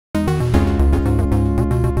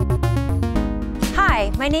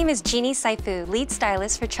my name is Jeanie Syfu, lead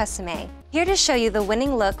stylist for TRESemmé, here to show you the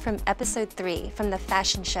winning look from episode 3 from the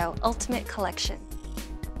fashion show Ultimate Collection.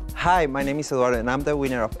 Hi, my name is Eduardo and I'm the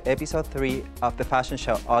winner of episode 3 of the fashion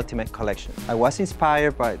show Ultimate Collection. I was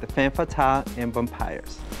inspired by the femme fatale and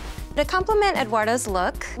vampires. To complement Eduardo's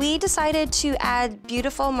look, we decided to add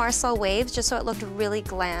beautiful Marcel waves just so it looked really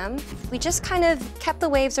glam. We just kind of kept the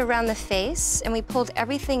waves around the face and we pulled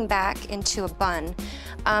everything back into a bun.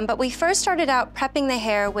 But we first started out prepping the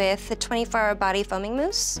hair with the 24-hour body foaming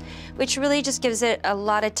mousse, which really just gives it a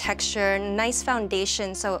lot of texture, nice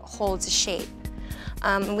foundation so it holds a shape.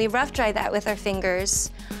 We rough dried that with our fingers,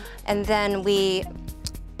 and then we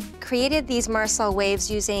created these Marcel waves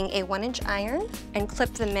using a 1-inch iron and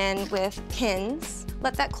clipped them in with pins.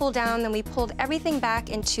 Let that cool down, then we pulled everything back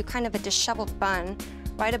into kind of a disheveled bun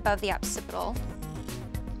right above the occipital.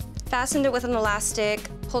 Fastened it with an elastic,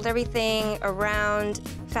 pulled everything around,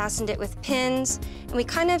 fastened it with pins, and we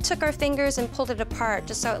kind of took our fingers and pulled it apart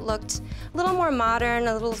just so it looked a little more modern,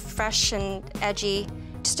 a little fresh and edgy.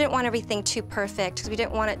 Just didn't want everything too perfect because we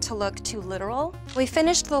didn't want it to look too literal. We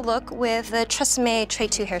finished the look with the TRESemmé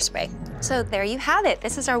Trait 2 hairspray. So there you have it.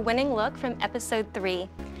 This is our winning look from episode 3,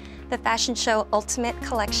 the fashion show Ultimate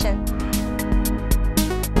Collection.